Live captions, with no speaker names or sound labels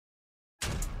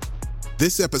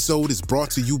This episode is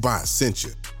brought to you by Essentia.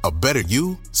 A better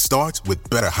you starts with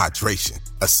better hydration.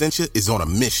 Essentia is on a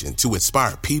mission to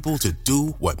inspire people to do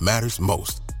what matters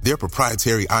most. Their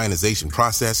proprietary ionization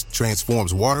process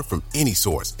transforms water from any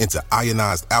source into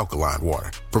ionized alkaline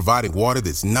water, providing water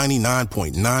that's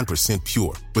 99.9%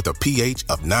 pure with a pH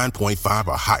of 9.5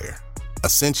 or higher.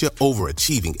 Essentia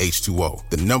overachieving H2O,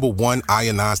 the #1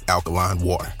 ionized alkaline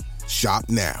water. Shop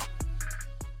now.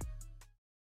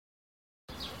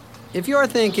 If you're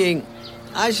thinking,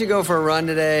 I should go for a run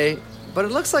today, but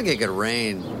it looks like it could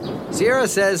rain, Sierra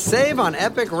says save on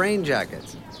epic rain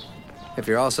jackets. If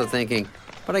you're also thinking,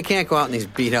 but I can't go out in these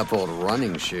beat-up old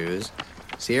running shoes,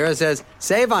 Sierra says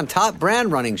save on top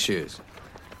brand running shoes.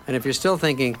 And if you're still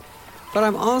thinking, but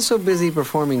I'm also busy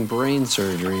performing brain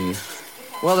surgery,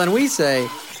 well then we say,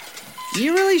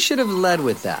 you really should have led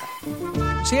with that.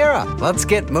 Sierra, let's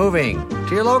get moving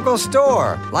to your local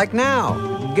store, like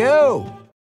now. Go!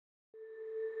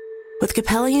 With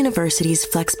Capella University's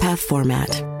FlexPath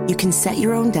format, you can set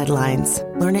your own deadlines,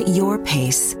 learn at your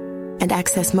pace, and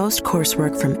access most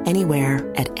coursework from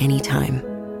anywhere at any time.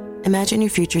 Imagine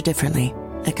your future differently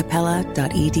at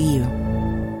capella.edu.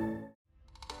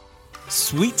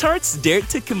 Sweet Tarts dared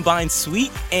to combine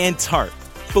sweet and tart.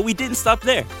 But we didn't stop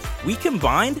there. We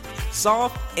combined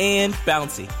soft and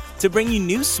bouncy to bring you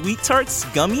new Sweet Tarts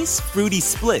Gummies Fruity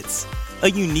Splits. A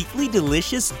uniquely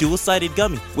delicious dual-sided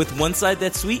gummy with one side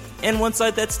that's sweet and one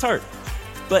side that's tart.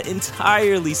 But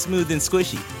entirely smooth and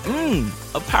squishy.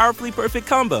 A powerfully perfect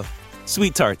combo.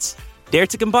 Sweet Tarts. Dare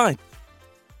to combine.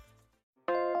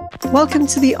 Welcome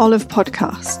to the Olive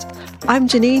Podcast. I'm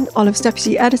Janine, Olive's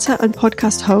deputy editor and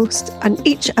podcast host, and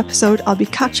each episode I'll be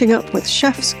catching up with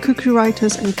chefs, cookery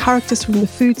writers and characters from the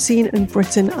food scene in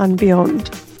Britain and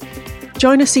beyond.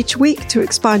 Join us each week to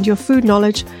expand your food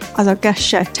knowledge as our guests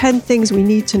share 10 things we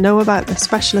need to know about their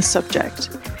specialist subject.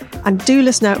 And do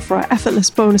listen out for our effortless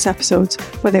bonus episodes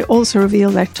where they also reveal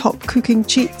their top cooking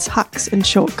cheats, hacks and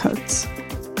shortcuts.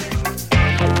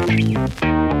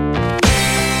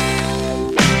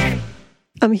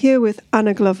 I'm here with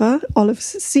Anna Glover,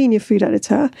 Olive's senior food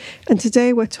editor, and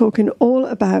today we're talking all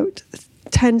about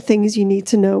 10 things you need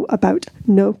to know about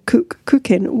no-cook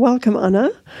cooking. Welcome, Anna.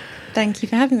 Thank you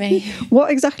for having me.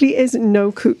 What exactly is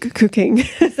no-cook cooking?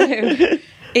 So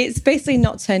it's basically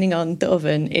not turning on the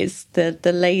oven. It's the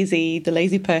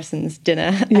lazy person's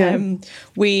dinner. Yeah.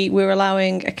 We're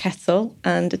allowing a kettle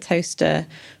and a toaster,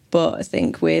 but I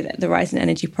think with the rise in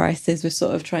energy prices, we're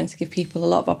sort of trying to give people a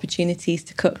lot of opportunities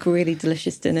to cook really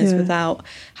delicious dinners without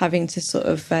having to sort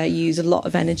of use a lot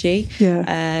of energy.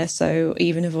 Yeah. So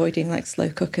even avoiding like slow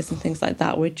cookers and things like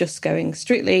that, we're just going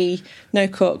strictly no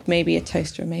cook, maybe a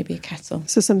toaster, maybe a kettle.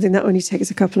 So something that only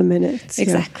takes a couple of minutes.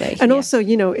 Exactly. Yeah. And also,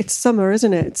 you know, it's summer,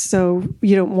 isn't it? So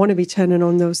you don't want to be turning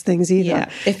on those things either. Yeah.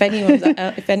 If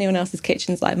anyone else's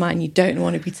kitchen's like mine, you don't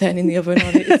want to be turning the oven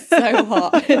on. It's so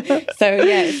hot. So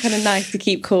yeah, it's kind of nice to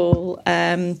keep cool,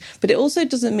 but it also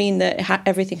doesn't mean that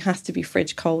everything has to be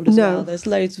fridge cold as well. There's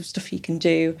loads of stuff you can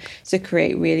do to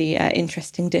create really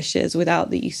interesting dishes without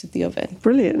the use of the oven.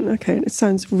 Brilliant. Okay, it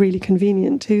sounds really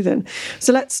convenient too then.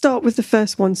 So let's start with the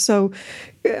first one. So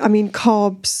I mean,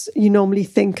 carbs, you normally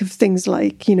think of things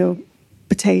like, you know,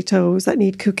 potatoes that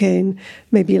need cooking,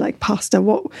 maybe like pasta.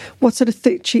 What sort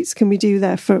of cheats can we do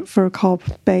there for a carb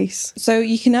base? So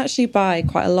you can actually buy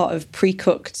quite a lot of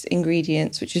pre-cooked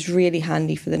ingredients, which is really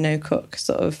handy for the no-cook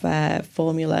sort of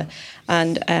formula.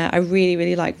 And I really,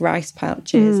 really like rice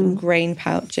pouches and grain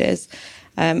pouches.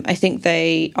 I think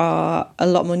they are a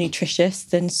lot more nutritious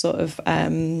than sort of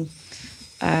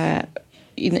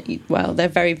well, they're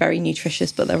very, very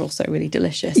nutritious, but they're also really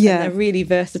delicious. Yeah. And they're really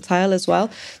versatile as well.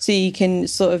 So you can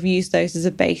sort of use those as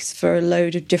a base for a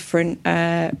load of different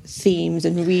themes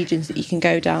and regions that you can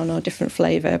go down, or different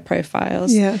flavour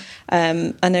profiles. Yeah.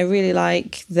 And I really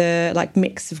like the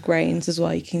mix of grains as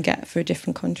well you can get for a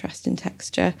different contrast in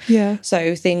texture. Yeah.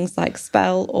 So things like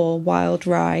spelt or wild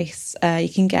rice, you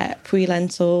can get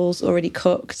pre-lentils already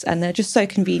cooked, and they're just so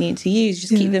convenient to use.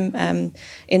 Just keep them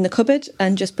in the cupboard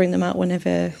and just bring them out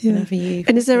whenever you...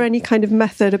 And is there any kind of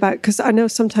method about, because I know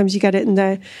sometimes you get it in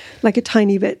there like a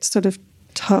tiny bit sort of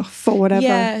tough or whatever.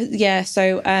 Yeah.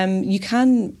 So you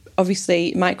can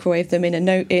obviously microwave them in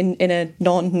a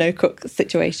no cook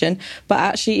situation, but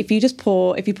actually if you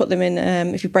put them in,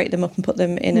 if you break them up and put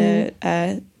them in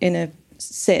a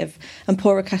sieve and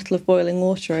pour a kettle of boiling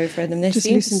water over them. They just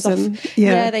seem loosens them.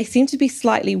 they seem to be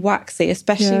slightly waxy,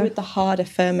 especially with the harder,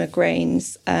 firmer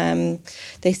grains.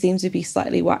 They seem to be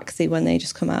slightly waxy when they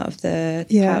just come out of the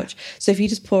pouch. So if you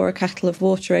just pour a kettle of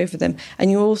water over them,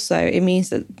 and it means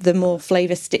that the more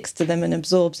flavour sticks to them and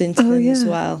absorbs into them as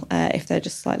well, if they're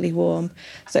just slightly warm.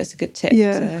 So it's a good tip.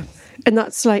 Yeah. And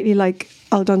that slightly like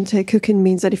al dente cooking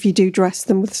means that if you do dress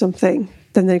them with something,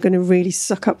 then they're going to really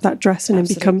suck up that dressing and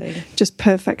become just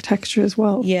perfect texture as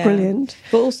well. Yeah. Brilliant.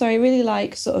 But also I really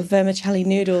like sort of vermicelli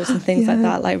noodles and things like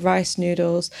that, like rice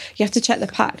noodles. You have to check the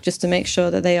pack just to make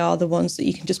sure that they are the ones that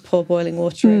you can just pour boiling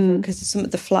water over, because some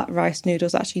of the flat rice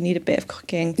noodles actually need a bit of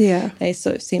cooking. Yeah. They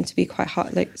sort of seem to be quite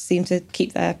hot, like seem to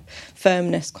keep their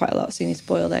firmness quite a lot, so you need to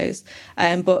boil those.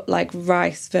 But like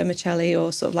rice vermicelli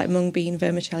or sort of like mung bean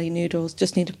vermicelli noodles,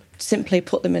 just need to simply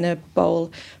put them in a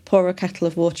bowl, pour a kettle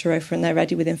of water over, and they're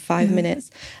ready within 5 minutes.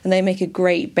 And they make a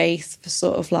great base for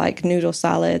sort of like noodle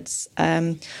salads,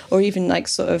 or even like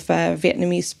sort of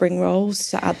Vietnamese spring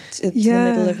rolls to add to the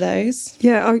middle of those.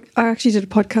 Yeah, I actually did a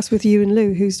podcast with you and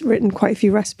Lou, who's written quite a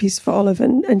few recipes for Olive,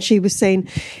 and she was saying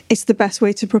it's the best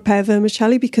way to prepare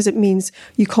vermicelli because it means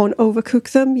you can't overcook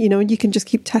them, and you can just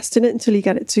keep testing it until you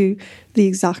get it to the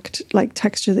exact like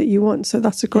texture that you want. So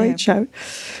that's a great shout.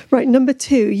 Right, number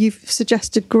 2, you've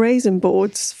suggested grazing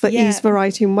boards for ease,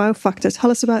 variety and wow factor. Tell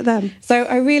us about them. So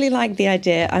I really like the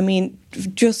idea. I mean,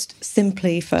 just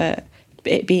simply for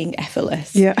it being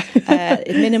effortless.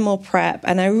 Minimal prep.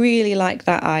 And I really like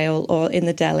that aisle or in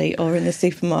the deli or in the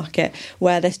supermarket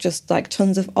where there's just like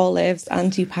tons of olives,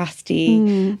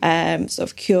 antipasti, sort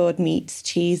of cured meats,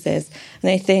 cheeses.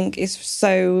 And I think it's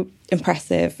so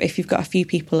impressive if you've got a few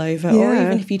people over, or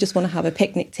even if you just want to have a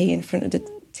picnic tea in front of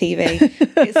the TV.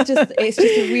 It's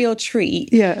just a real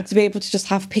treat to be able to just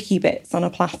have picky bits on a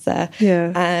platter.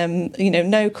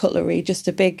 No cutlery, just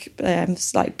a big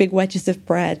big wedges of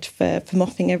bread for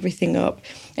mopping everything up,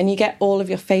 and you get all of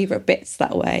your favourite bits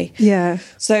that way.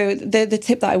 So the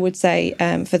tip that I would say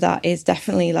for that is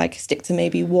definitely like stick to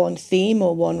maybe one theme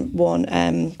or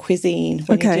one cuisine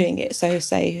when you're doing it. So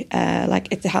say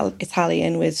like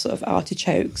Italian with sort of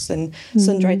artichokes and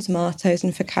sun-dried tomatoes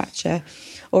and focaccia.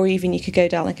 Or even you could go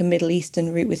down like a Middle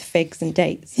Eastern route with figs and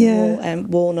dates and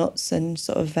walnuts and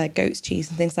sort of goat's cheese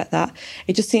and things like that.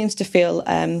 It just seems to feel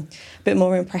a bit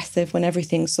more impressive when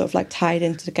everything's sort of like tied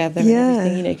in together and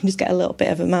everything. You can just get a little bit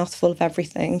of a mouthful of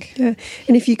everything. Yeah.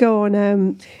 And if you go on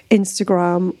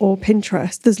Instagram or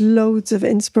Pinterest, there's loads of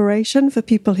inspiration for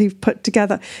people who've put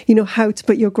together, how to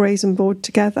put your grazing board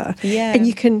together. And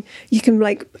you can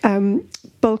like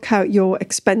bulk out your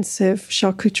expensive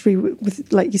charcuterie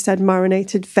with, like you said,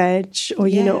 marinated veg or,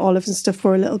 olives and stuff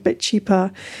for a little bit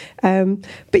cheaper.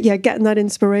 But getting that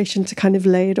inspiration to kind of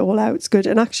lay it all out is good.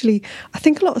 And actually, I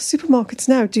think a lot of supermarkets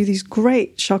now do these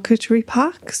great charcuterie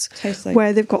packs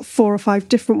where they've got 4 or 5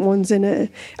 different ones in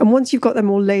it. And once you've got them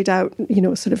all laid out,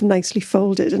 sort of nicely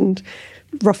folded and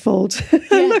ruffled,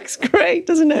 it looks great,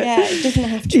 doesn't it? It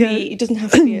doesn't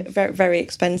have to be very, very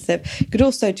expensive. You could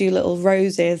also do little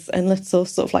roses and little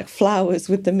sort of like flowers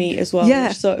with the meat as well,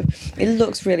 which sort of, it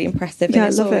looks really impressive, and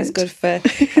it's always good for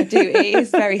it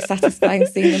is very satisfying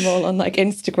seeing them all on like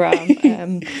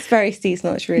Instagram. It's very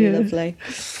seasonal, it's really lovely.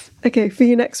 Okay, for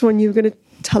your next one, you were going to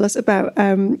tell us about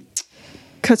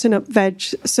cutting up veg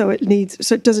so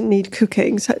it doesn't need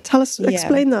cooking. So tell us,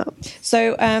 explain that.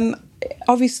 So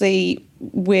obviously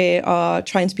we are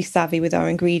trying to be savvy with our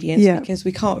ingredients because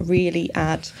we can't really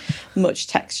add much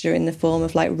texture in the form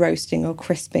of like roasting or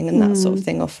crisping and that sort of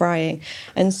thing, or frying.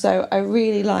 And so I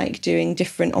really like doing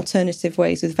different alternative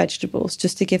ways with vegetables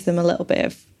just to give them a little bit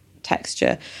of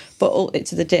texture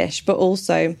to the dish, but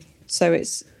also so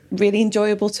it's really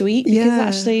enjoyable to eat, because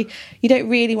actually you don't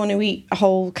really want to eat a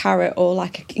whole carrot or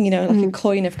like a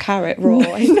coin of carrot raw.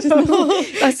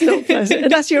 That's not pleasant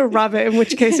unless you're a rabbit, in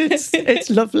which case it's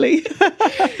lovely.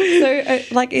 So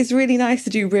it's really nice to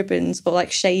do ribbons or like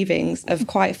shavings of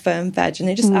quite firm veg, and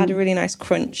they just add a really nice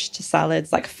crunch to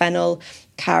salads, like fennel,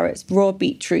 carrots, raw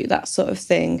beetroot, that sort of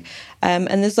thing. And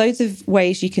there's loads of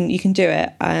ways you can do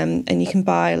it. And you can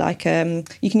buy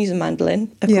you can use a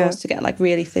mandolin, of course, to get like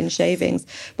really thin shavings.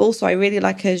 But also I really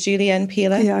like a julienne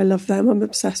peeler. Yeah, I love them. I'm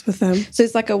obsessed with them. So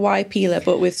it's like a Y peeler,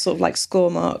 but with sort of like score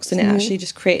marks, and it actually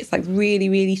just creates like really,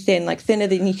 really thin, like thinner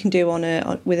than you can do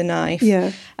with a knife.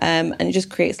 And it just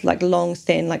creates like long,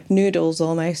 thin, like noodles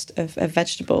almost of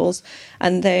vegetables.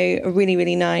 And they are really,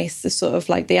 really nice. They're sort of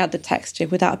like, they add the texture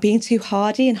without being too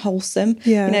hardy and wholesome.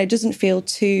 It doesn't feel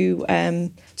too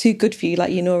good for you,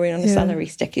 like your nori on a celery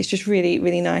stick. It's just really,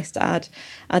 really nice to add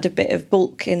a bit of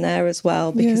bulk in there as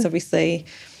well, because obviously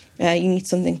You need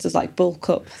something to like bulk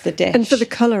up the dish. And for the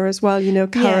colour as well, you know,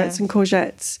 carrots and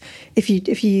courgettes, if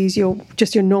you use your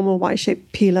normal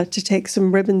Y-shaped peeler to take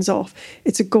some ribbons off,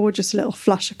 it's a gorgeous little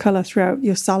flash of colour throughout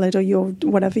your salad or your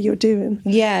whatever you're doing.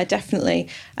 Yeah, definitely.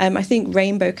 I think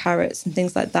rainbow carrots and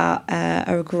things like that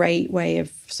are a great way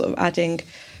of sort of adding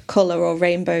colour, or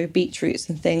rainbow beetroots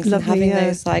and things. Lovely, and having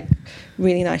those like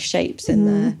really nice shapes in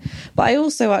there. But I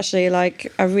also actually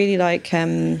I really like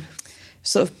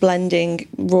sort of blending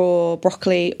raw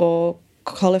broccoli or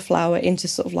cauliflower into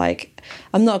sort of like,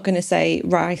 I'm not going to say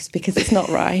rice because it's not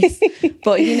rice,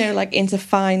 but you know, like into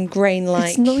fine grain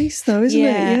like. It's nice though, isn't it?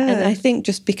 Yeah. And I think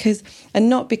just because, and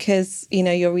not because, you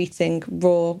know, you're eating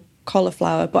raw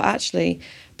cauliflower, but actually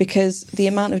because the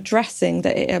amount of dressing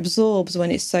that it absorbs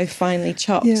when it's so finely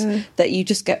chopped, that you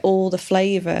just get all the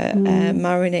flavour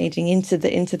marinating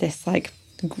into this like,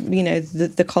 you know,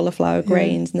 the cauliflower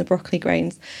grains and the broccoli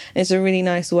grains. And it's a really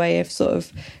nice way of sort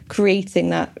of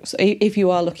creating that, so if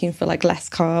you are looking for like less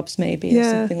carbs maybe or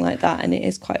something like that, and it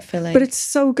is quite filling. But it's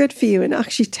so good for you, and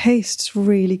actually tastes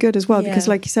really good as well, because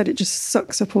like you said, it just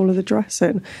sucks up all of the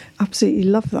dressing. Absolutely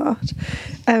love that.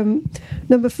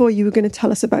 Number 4, you were going to tell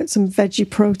us about some veggie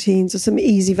proteins, or some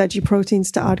easy veggie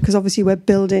proteins to add, because obviously we're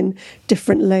building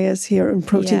different layers here, and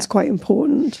protein's quite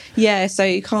important. Yeah, so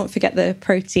you can't forget the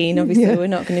protein. Obviously we're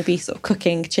not going to be sort of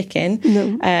cooking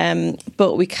chicken,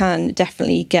 but we can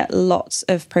definitely get lots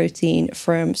of protein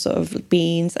from sort of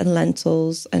beans and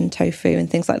lentils and tofu and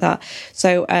things like that.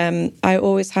 So I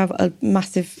always have a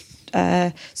massive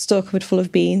store cupboard full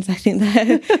of beans. I think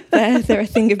they're a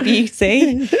thing of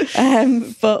beauty,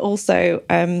 but also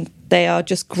they are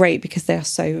just great because they are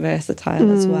so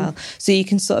versatile as well. So you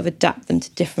can sort of adapt them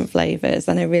to different flavours,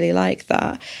 and I really like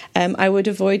that. I would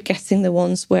avoid getting the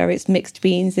ones where it's mixed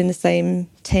beans in the same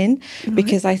tin,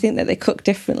 because I think that they cook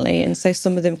differently, and so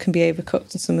some of them can be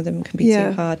overcooked and some of them can be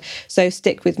too hard. So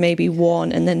stick with maybe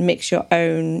one and then mix your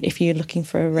own if you're looking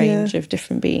for a range of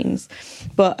different beans.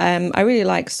 But I really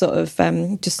like sort of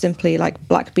just simply like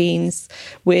black beans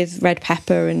with red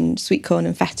pepper and sweet corn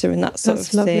and feta and that sort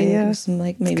of lovely, thing. yeah. Some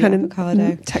like maybe kind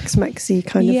avocado. of Tex-Mexy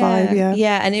kind of vibe,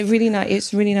 and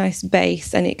it's a really nice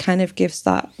base, and it kind of gives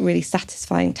that really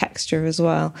satisfying texture as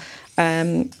well.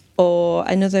 Or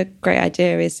another great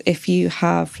idea is if you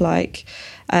have like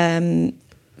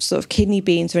sort of kidney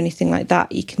beans or anything like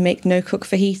that, you can make no-cook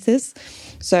fajitas.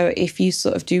 So if you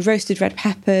sort of do roasted red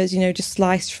peppers, you know, just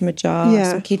sliced from a jar,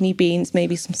 some kidney beans,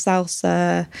 maybe some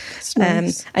salsa.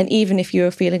 Nice. And even if you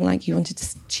were feeling like you wanted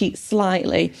to cheat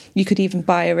slightly, you could even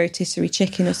buy a rotisserie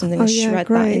chicken or something and shred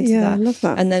that into that. I love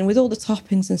that. And then with all the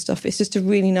toppings and stuff, it's just a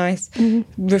really nice,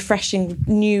 refreshing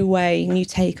new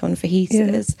take on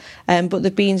fajitas. But the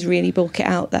beans really bulk it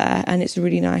out there, and it's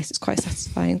really nice. It's quite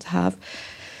satisfying to have.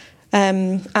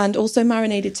 And also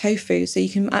marinated tofu, so you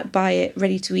can buy it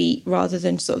ready to eat rather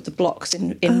than sort of the blocks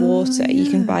in water.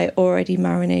 You can buy it already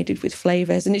marinated with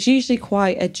flavours, and it's usually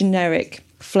quite a generic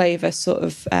flavour, sort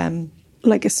of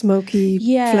like a smoky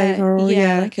flavour, or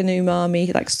like an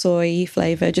umami, like soy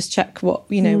flavour. Just check what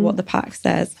what the pack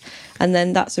says, and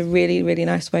then that's a really, really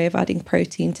nice way of adding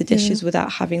protein to dishes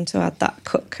without having to add that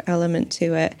cook element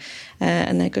to it.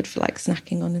 And they're good for like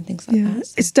snacking on and things like that.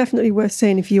 So. It's definitely worth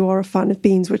saying, if you are a fan of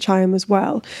beans, which I am as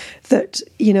well, that,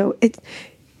 you know, it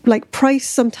like price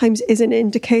sometimes is an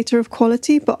indicator of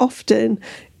quality, but often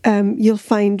you'll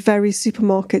find various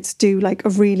supermarkets do like a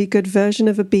really good version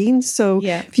of a bean. So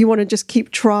if you want to just keep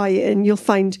trying, you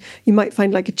might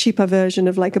find like a cheaper version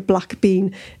of like a black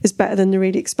bean is better than the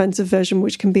really expensive version,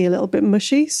 which can be a little bit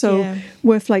mushy. So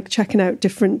worth like checking out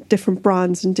different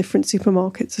brands and different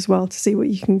supermarkets as well to see what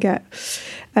you can get.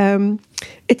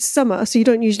 It's summer, so you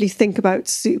don't usually think about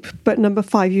soup, but number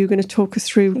 5, you're going to talk us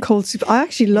through cold soup. I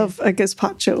actually love a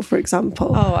gazpacho, for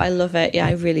example. Oh, I love it. Yeah,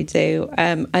 I really do.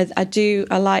 I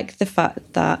like the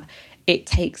fact that it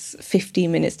takes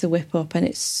 15 minutes to whip up, and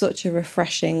it's such a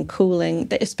refreshing, cooling,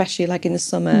 especially like in the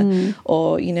summer,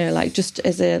 or, you know, like just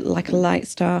as a light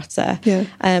starter.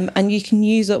 And you can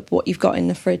use up what you've got in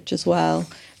the fridge as well.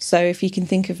 So if you can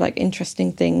think of like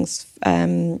interesting things,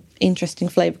 interesting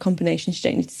flavour combinations, you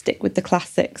don't need to stick with the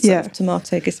classics of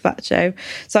tomato gazpacho.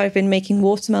 So I've been making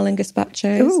watermelon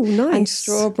gazpachos. Oh, nice. And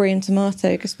strawberry and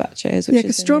tomato gazpachos. Yeah,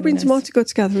 because strawberry and tomato go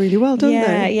together really well, don't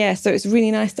they? Yeah. So it's really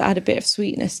nice to add a bit of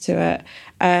sweetness to it.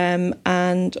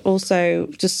 And also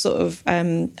just sort of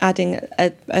adding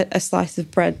a slice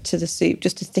of bread to the soup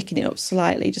just to thicken it up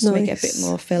slightly, just to make it a bit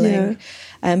more filling.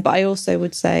 But I also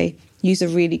would say, use a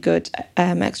really good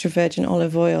extra virgin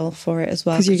olive oil for it as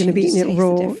well. Because you're going to be eating it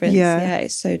raw. Yeah,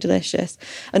 it's so delicious.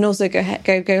 And also go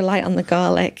light on the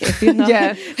garlic if you're not.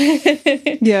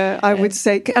 Yeah, I would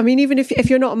say. I mean, even if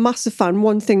you're not a massive fan,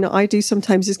 one thing that I do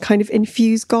sometimes is kind of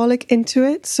infuse garlic into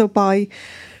it. So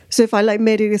if I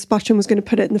made a gazpacho and was going to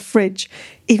put it in the fridge,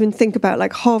 even think about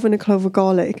halving a clove of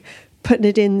garlic, putting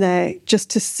it in there just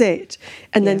to sit,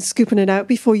 and then scooping it out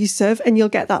before you serve, and you'll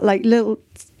get that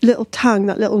little tang,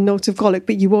 that little note of garlic,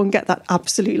 but you won't get that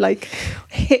absolute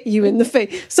hit you in the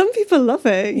face. Some people love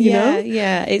it, you know?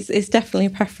 Yeah, it's definitely a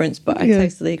preference, but I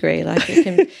totally agree.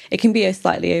 It can be a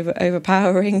slightly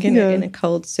overpowering in a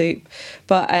cold soup.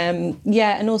 But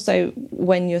and also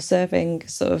when you're serving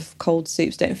sort of cold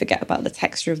soups, don't forget about the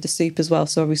texture of the soup as well.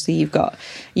 So obviously you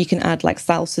can add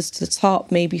salsas to the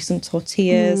top, maybe some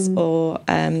tortillas, or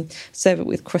serve it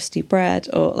with crusty bread,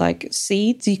 or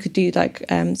seeds. You could do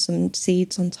some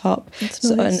seeds on top.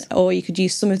 Nice. Or you could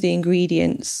use some of the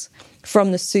ingredients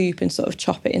from the soup and sort of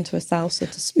chop it into a salsa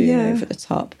to spoon over the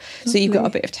top. Lovely. So you've got a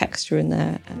bit of texture in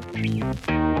there.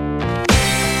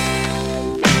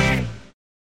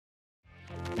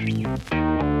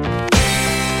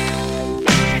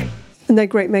 And they're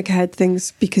great make ahead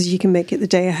things because you can make it the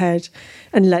day ahead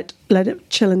and let it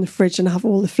chill in the fridge and have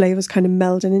all the flavours kind of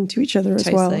melding into each other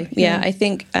as well. Yeah, I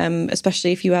think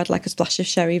especially if you add a splash of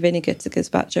sherry vinegar to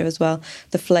gazpacho as well,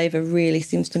 the flavour really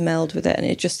seems to meld with it, and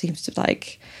it just seems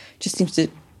to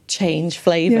change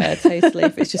flavour totally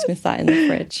if it's just been sat in the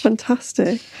fridge.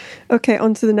 Fantastic. Okay,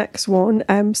 on to the next one.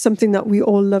 Something that we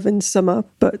all love in summer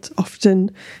but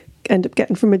often end up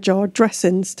getting from a jar,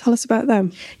 dressings. Tell us about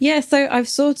them. Yeah, so I've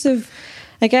sort of,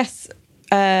 I guess,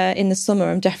 in the summer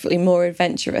I'm definitely more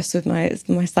adventurous with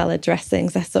my salad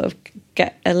dressings. I sort of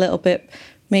get a little bit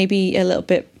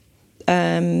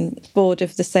bored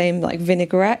of the same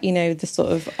vinaigrette, the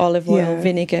sort of olive oil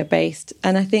vinegar based.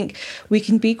 And I think we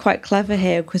can be quite clever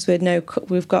here because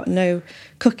we've got no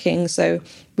cooking, so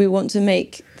we want to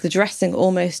make the dressing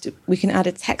we can add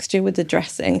a texture with the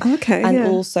dressing,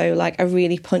 also a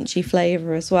really punchy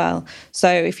flavour as well. So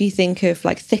if you think of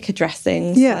thicker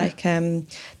dressings,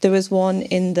 there was one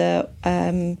in the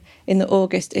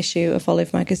August issue of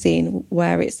Olive magazine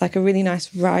where it's a really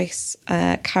nice rice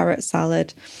carrot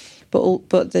salad,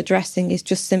 but the dressing is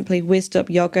just simply whizzed up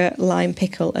yogurt, lime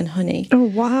pickle and honey. Oh,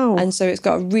 wow. And so it's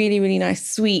got a really, really nice,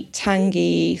 sweet,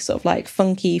 tangy, sort of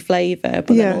funky flavour,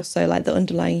 but then also the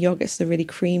underlying yogurt's the really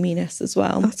creaminess as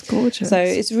well. That's gorgeous. So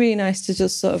it's really nice to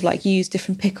just sort of use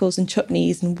different pickles and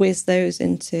chutneys and whiz those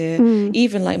into,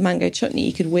 even mango chutney,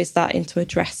 you could whiz that into a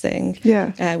dressing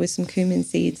with some cumin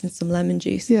seeds and some lemon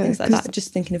juice and things like that.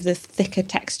 Just thinking of the thicker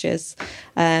textures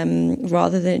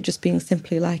rather than it just being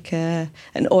simply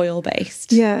an oil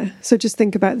based. Yeah, so just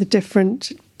think about the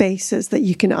different bases that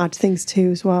you can add things to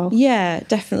as well. Yeah,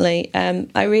 definitely.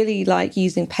 I really like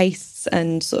using pastes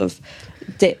and sort of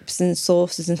dips and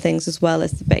sauces and things as well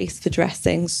as the base for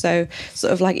dressings. So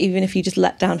sort of even if you just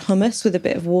let down hummus with a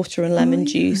bit of water and lemon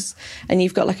juice, and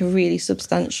you've got a really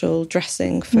substantial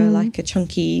dressing for a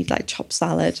chunky chopped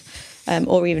salad.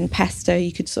 Or even pesto,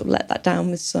 you could sort of let that down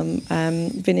with some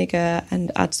vinegar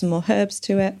and add some more herbs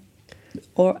to it.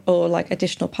 Or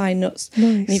additional pine nuts.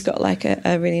 Nice. And you've got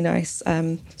a really nice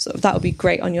sort of, that would be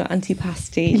great on your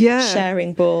antipasti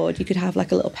sharing board. You could have a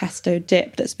little pesto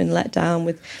dip that's been let down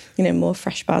with more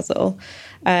fresh basil.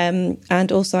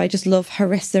 And also I just love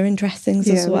harissa in dressings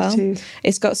as well. Me too.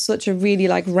 It's got such a really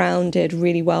rounded,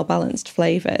 really well balanced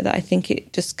flavour that I think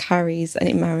it just carries and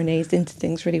it marinades into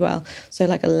things really well. So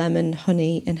a lemon,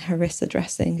 honey and harissa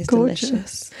dressing is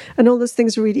delicious. And all those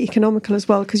things are really economical as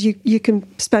well because you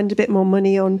can spend a bit more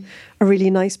money on a really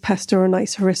nice pesto or a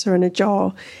nice harissa in a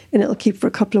jar and it'll keep for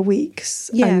a couple of weeks.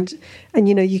 And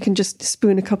you can just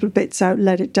spoon a couple of bits out,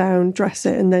 let it down, dress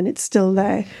it, and then it's still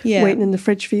there waiting in the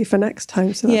fridge for you for next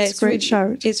time. So that's a great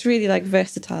shout. It's really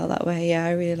versatile that way. Yeah,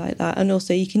 I really like that. And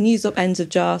also you can use up ends of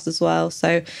jars as well.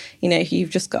 So, if you've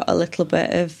just got a little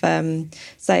bit of,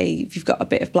 say, if you've got a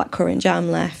bit of blackcurrant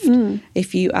jam left,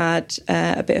 if you add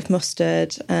a bit of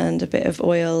mustard and a bit of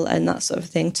oil and that sort of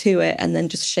thing to it and then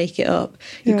just shake it up,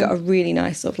 you've got a really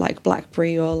nice sort of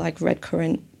blackberry or red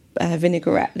currant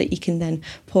vinaigrette that you can then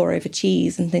pour over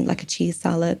cheese and think a cheese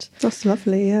salad. That's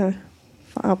lovely, yeah.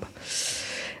 Fab.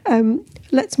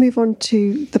 let's move on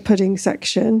to the pudding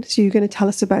section. So you're going to tell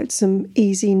us about some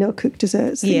easy no-cook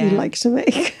desserts that you like to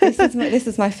make. This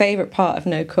is my favourite part of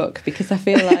no cook, because I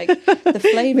feel like the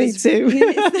flavours. Me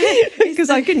too. Because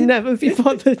I could never be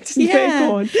bothered to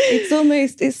make one.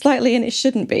 It's slightly, and it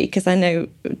shouldn't be, because I know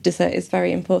dessert is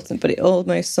very important, but it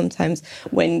almost sometimes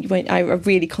when I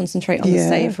really concentrate on the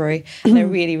savoury and I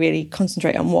really, really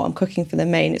concentrate on what I'm cooking for the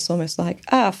main, it's almost like,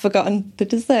 I've forgotten the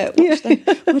dessert.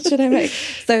 What should I make?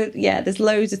 So there's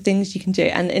loads of things you can do,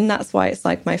 and that's why it's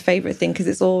like my favourite thing, because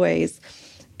it's always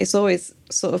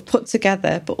sort of put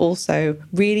together, but also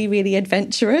really, really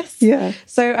adventurous. Yeah.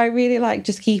 So I really like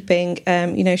just keeping,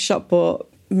 shop bought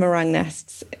meringue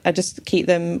nests. I just keep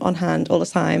them on hand all the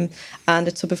time, and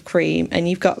a tub of cream, and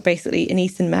you've got basically an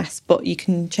Eastern mess, but you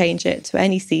can change it to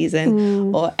any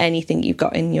season or anything you've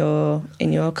got in your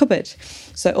cupboard.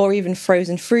 So, or even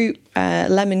frozen fruit,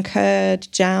 lemon curd,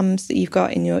 jams that you've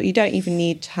got you don't even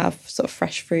need to have sort of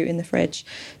fresh fruit in the fridge.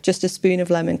 Just a spoon of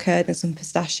lemon curd and some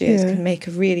pistachios can make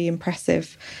a really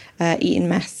impressive eating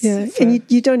mess. Yeah, and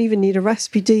you don't even need a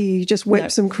recipe, do you? You just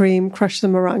whip some cream, crush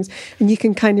some meringues, and you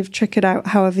can kind of trick it out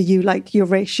however you like your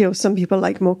ratio. Some people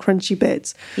like more crunchy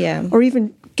bits. Yeah. Or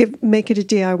even make it a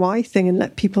DIY thing and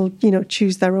let people,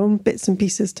 choose their own bits and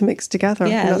pieces to mix together.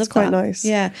 Yeah, and that's quite nice.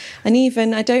 Yeah, and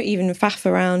I don't even faff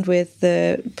around with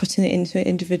putting it into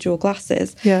individual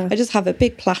glasses. Yeah. I just have a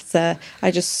big platter.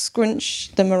 I just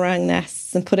scrunch the meringue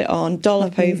nests and put it on,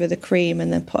 dollop over the cream,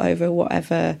 and then put over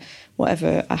whatever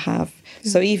I have.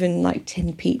 Yeah. So even like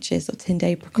tinned peaches or tinned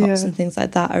apricots and things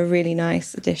like that are a really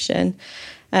nice addition.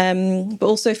 But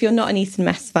also, if you're not an Eastern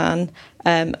mess fan,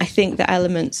 I think the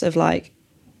elements of like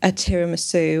a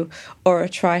tiramisu or a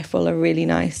trifle are really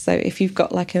nice. So if you've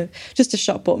got like just a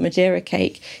shop bought Madeira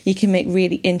cake, you can make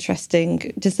really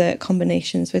interesting dessert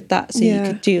combinations with that. So you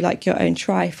could do like your own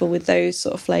trifle with those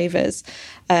sort of flavours,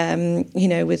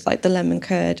 with like the lemon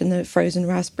curd and the frozen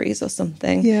raspberries or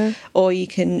something. Yeah. Or you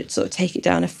can sort of take it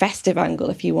down a festive angle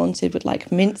if you wanted, with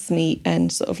like mincemeat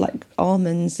and sort of like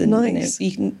almonds. And nice.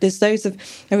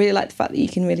 I really like the fact that you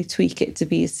can really tweak it to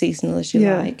be as seasonal as you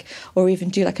like, or even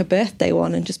do like a birthday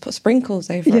one and just put sprinkles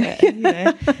over it. And,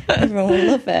 everyone will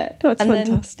love it. That's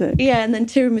fantastic. And then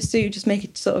tiramisu, just make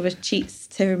it sort of a cheat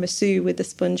tiramisu with the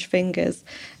sponge fingers.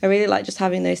 I really like just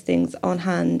having those things on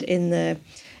hand in the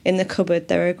cupboard.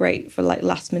 They're great for like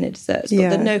last minute desserts, but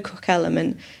the no cook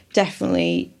element,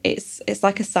 definitely it's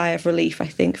like a sigh of relief, I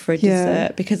think, for a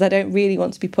dessert, because I don't really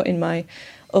want to be putting my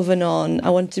oven on. I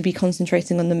want to be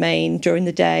concentrating on the main during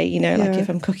the day, like if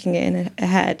I'm cooking it in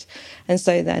ahead. And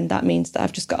so then that means that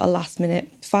I've just got a last minute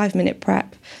 5-minute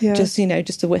prep, just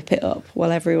to whip it up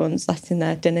while everyone's letting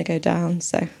their dinner go down.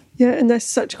 So and they're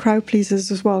such crowd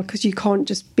pleasers as well, because you can't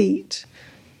just beat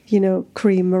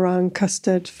cream, meringue,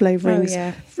 custard, flavourings,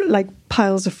 like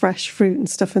piles of fresh fruit and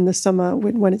stuff in the summer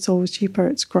when it's always cheaper.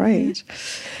 It's great.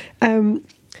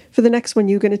 For the next one,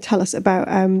 you're going to tell us about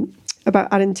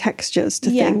adding textures to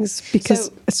things,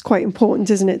 because it's quite important,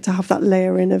 isn't it, to have that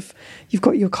layering of, you've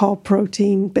got your carb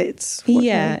protein bits.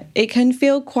 It can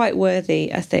feel quite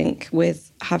worthy, I think,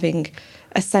 with having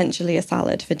essentially a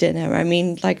salad for dinner. I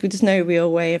mean, like, there's no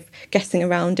real way of guessing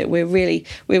around it. We're really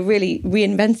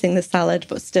reinventing the salad,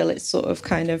 but still it's sort of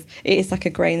it is like a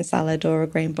grain salad or a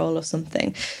grain bowl or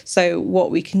something. So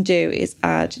what we can do is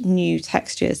add new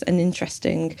textures and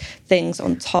interesting things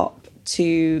on top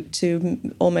to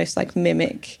almost like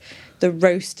mimic the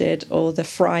roasted or the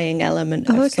frying element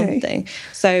of something.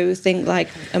 So think like,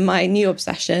 my new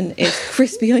obsession is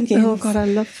crispy onions. Oh God, I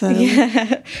love them.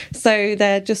 Yeah. So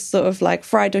they're just sort of like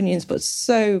fried onions, but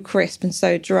so crisp and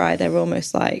so dry. They're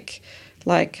almost like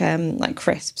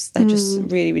crisps. They're just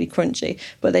really, really crunchy,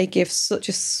 but they give such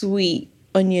a sweet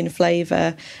onion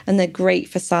flavour, and they're great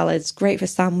for salads, great for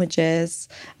sandwiches,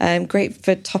 great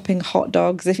for topping hot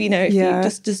dogs. If you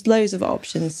just loads of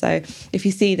options. So if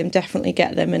you see them, definitely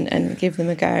get them and give them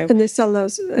a go. And they sell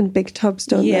those in big tubs,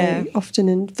 don't they? Often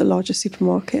in the larger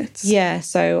supermarkets. Yeah.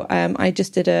 So I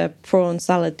just did a prawn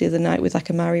salad the other night with like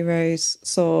a Mary Rose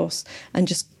sauce, and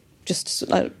just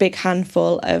a big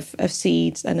handful of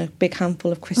seeds and a big handful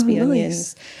of crispy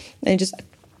onions, and just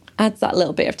adds that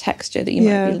little bit of texture that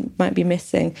you might be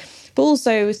missing. But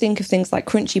also think of things like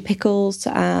crunchy pickles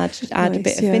to add a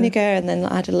bit of vinegar, and then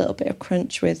add a little bit of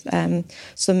crunch with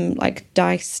some like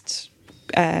diced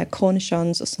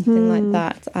cornichons or something like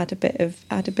that to add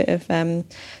a bit of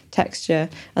texture.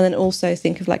 And then also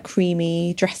think of like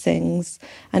creamy dressings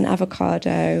and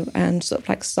avocado and sort of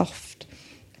like soft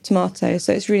tomatoes.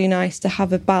 So it's really nice to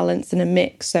have a balance and a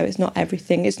mix. So it's not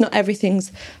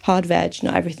everything's hard veg,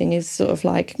 not everything is sort of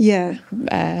like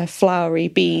floury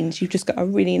beans. You've just got a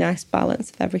really nice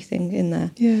balance of everything in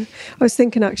there. Yeah, I was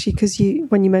thinking actually, because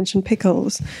when you mentioned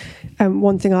pickles,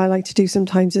 one thing I like to do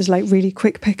sometimes is like really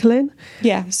quick pickling.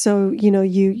 Yeah. So,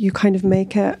 you kind of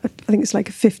make I think it's like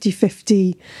a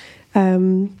 50-50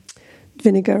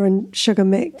 vinegar and sugar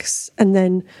mix, and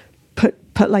then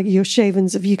put like your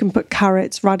shavings you can put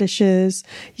carrots, radishes,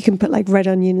 you can put like red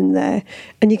onion in there,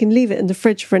 and you can leave it in the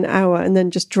fridge for an hour and then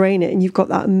just drain it, and you've got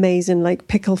that amazing like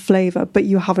pickle flavour, but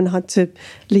you haven't had to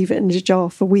leave it in a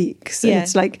jar for weeks. And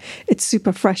it's like, it's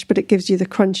super fresh, but it gives you the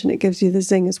crunch and it gives you the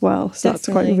zing as well. So that's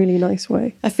quite a really nice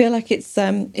way. I feel like it's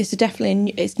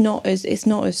definitely, it's not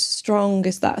as strong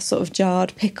as that sort of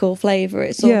jarred pickle flavour.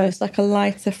 It's almost like a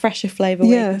lighter, fresher flavour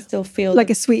where you can still feel like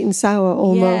a sweet and sour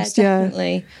almost. Yeah,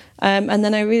 definitely. And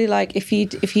then I really like if you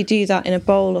do that in a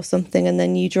bowl or something, and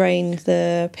then you drain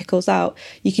the pickles out,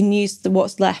 you can use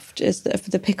what's left as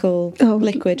for the pickle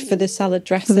liquid for the salad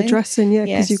dressing. For the dressing,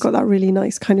 because you've got that really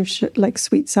nice kind of like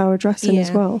sweet sour dressing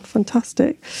as well.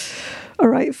 Fantastic. All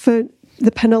right, for the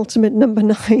penultimate number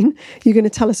 9, you're going to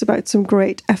tell us about some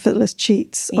great effortless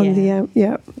cheats on the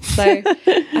So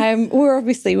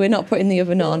we're not putting the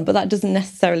oven on, but that doesn't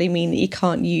necessarily mean that you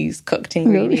can't use cooked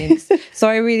ingredients. No. So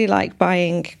I really like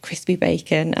buying crispy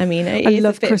bacon. I mean, I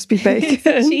love crispy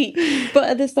bacon. Cheap, but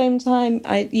at the same time,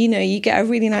 you get a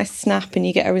really nice snap and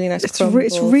you get a really nice crumble.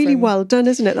 It's really well done,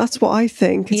 isn't it? That's what I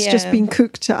think. It's just been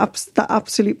cooked to that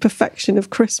absolute perfection of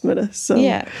crispness. So.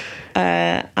 Yeah.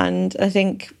 And I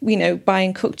think,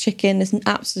 buying cooked chicken, there's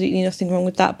absolutely nothing wrong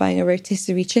with that. Buying a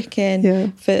rotisserie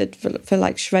chicken for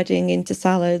like shredding into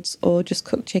salads, or just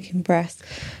cooked chicken breast.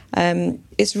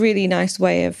 It's a really nice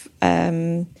way of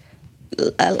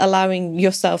allowing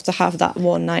yourself to have that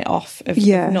one night off of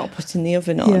not putting the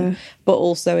oven on. But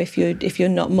also, if you're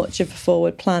not much of a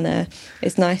forward planner,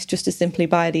 it's nice just to simply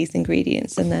buy these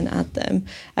ingredients and then add them.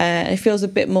 It feels a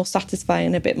bit more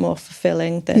satisfying, a bit more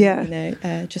fulfilling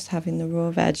than just having the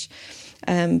raw veg.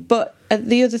 But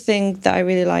the other thing that I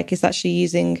really like is actually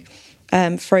using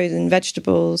frozen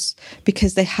vegetables,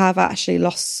 because they have actually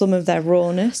lost some of their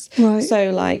rawness. Right.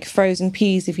 So like frozen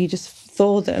peas, if you just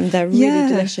thaw them, they're really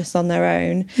delicious on their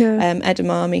own.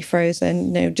 Edamame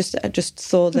frozen, just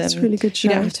thaw them. That's really good shout. You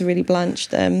don't have to really blanch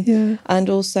them. And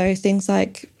also things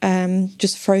like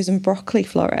just frozen broccoli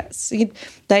florets.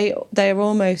 They're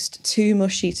almost too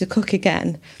mushy to cook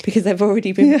again because they've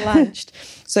already been blanched.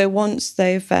 So once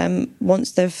they've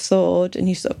thawed and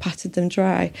you sort of patted them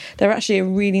dry, they're actually a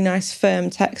really nice firm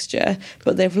texture,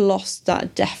 but they've lost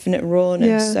that definite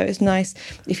rawness. So it's nice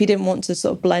if you didn't want to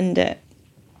sort of blend it.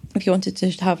 If you wanted to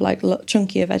have like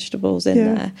chunkier vegetables in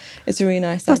there, it's a really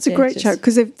nice idea. That's a great shout,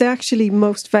 because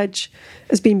most veg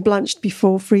has been blanched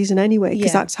before freezing anyway,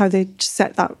 because that's how they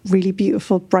set that really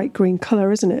beautiful bright green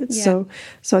colour, isn't it? So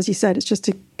as you said, it's just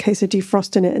a case of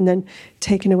defrosting it and then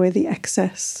taking away the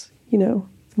excess,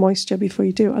 moisture before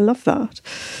you do. I love that.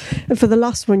 And for the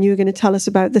last one, you were going to tell us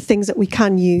about the things that we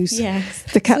can use. Yes.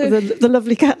 The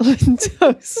lovely kettle and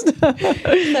toast.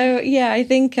 I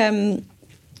think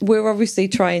we're obviously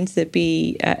trying to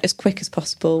be as quick as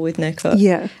possible with no cook.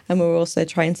 And we're also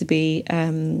trying to be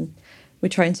as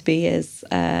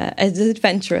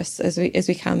adventurous as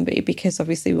we can be, because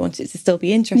obviously we want it to still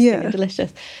be interesting and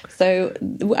delicious. So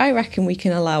I reckon we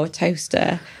can allow a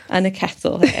toaster and a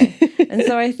kettle here. And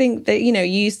so I think that,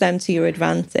 use them to your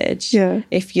advantage.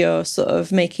 If you're sort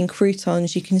of making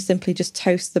croutons, you can simply just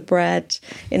toast the bread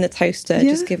in the toaster,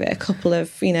 just give it a couple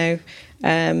of, minutes,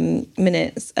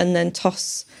 and then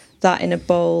toss that in a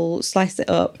bowl, slice it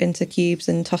up into cubes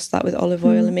and toss that with olive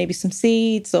oil and maybe some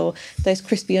seeds, or those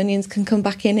crispy onions can come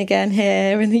back in again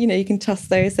here, and you can toss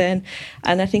those in.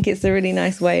 And I think it's a really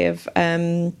nice way of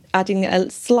adding a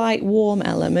slight warm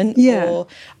element,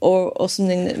 or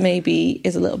something that maybe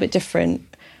is a little bit different,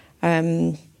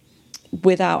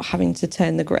 without having to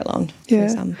turn the grill on, for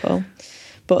example.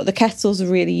 But the kettles are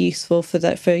really useful for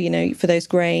those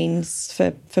grains,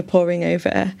 for pouring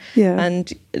over.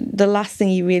 And the last thing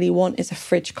you really want is a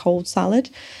fridge cold salad.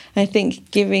 I think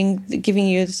giving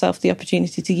yourself the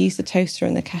opportunity to use the toaster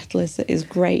and the kettle is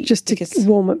great. Just to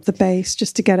warm up the base,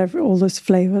 just to get all those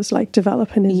flavours like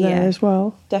developing in there as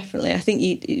well. Definitely. I think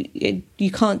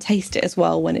you can't taste it as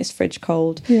well when it's fridge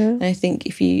cold. And I think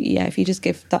if you just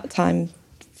give that time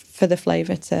for the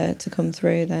flavour to come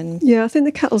through, then I think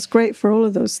the kettle's great for all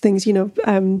of those things.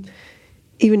 Even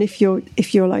if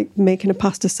you're like making a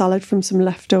pasta salad from some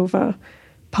leftover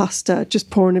pasta, just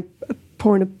pouring a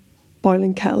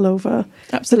boiling kettle over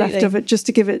the leftover, just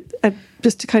to give it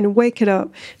just to kind of wake it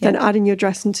up, then adding your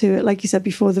dressing to it, like you said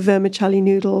before, the vermicelli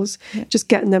noodles, just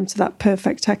getting them to that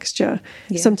perfect texture.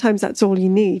 Sometimes that's all you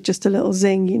need, just a little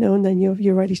zing, you know, and then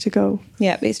you're ready to go.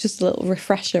 Yeah, but it's just a little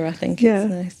refresher, I think. Yeah,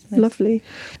 it's nice. Lovely.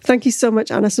 Thank you so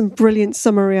much, Anna. Some brilliant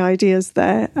summary ideas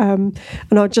there. And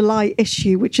our July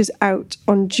issue, which is out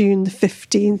on June the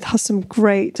 15th, has some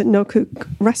great no-cook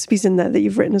recipes in there that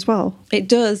you've written as well. It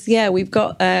does, yeah. We've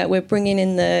got we're bringing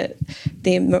in the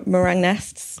meringue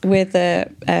nests with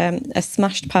a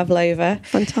smashed pavlova.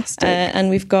 Fantastic. And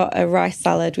we've got a rice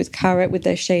salad with carrot, with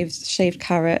those shaved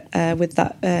carrot, with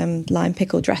that lime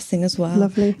pickle dressing as well.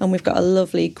 Lovely. And we've got a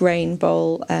lovely grain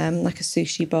bowl, like a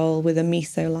sushi bowl with a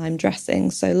miso lime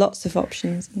dressing. So lots of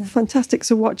options in there. Fantastic.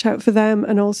 So watch out for them,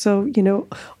 and also, you know,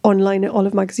 online at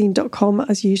olivemagazine.com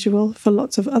as usual for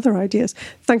lots of other ideas.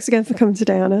 Thanks again for coming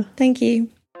today, Anna. Thank you.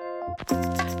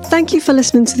 Thank you for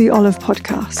listening to the Olive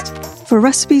Podcast. For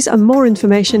recipes and more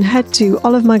information, head to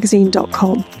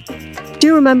olivemagazine.com.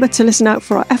 Do remember to listen out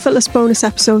for our effortless bonus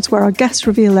episodes where our guests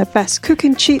reveal their best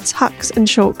cooking cheats, hacks and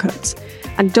shortcuts.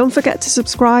 And don't forget to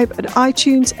subscribe at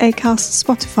iTunes, Acast,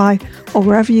 Spotify or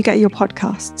wherever you get your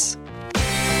podcasts.